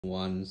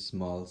One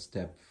small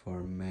step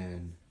for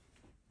man,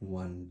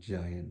 one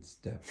giant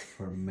step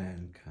for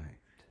mankind.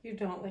 You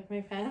don't like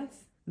my pants?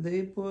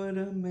 They put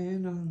a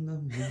man on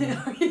the moon.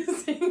 Are you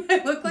saying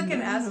I look like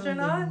an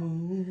astronaut?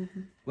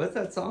 What's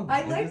that song?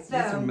 I like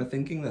them. I'm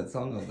thinking that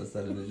song all of a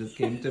sudden. It just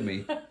came to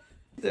me.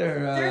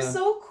 They're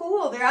so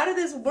cool. They're out of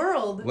this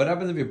world. What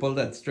happens if you pull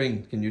that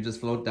string? Can you just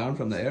float down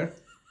from the air?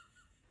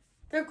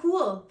 They're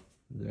cool.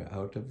 They're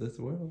out of this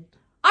world.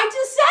 I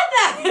just said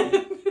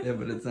that! Yeah,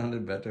 but it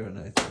sounded better when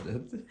I said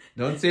it.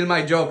 Don't steal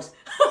my jokes.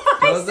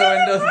 Close the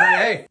windows.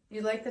 Hey.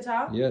 You like the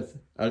top? Yes.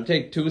 I'll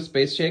take 2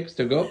 space shakes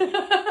to go.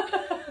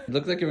 It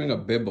looks like you're wearing a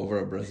bib over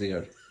a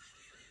brassiere.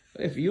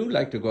 If you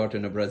like to go out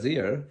in a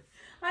brassiere,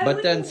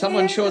 but then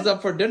someone shows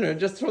up for dinner,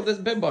 just throw this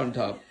bib on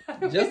top.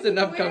 Just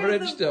enough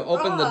coverage to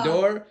open the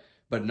door,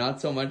 but not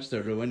so much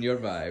to ruin your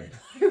vibe.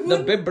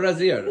 The bib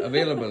brassiere,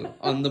 available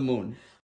on the moon.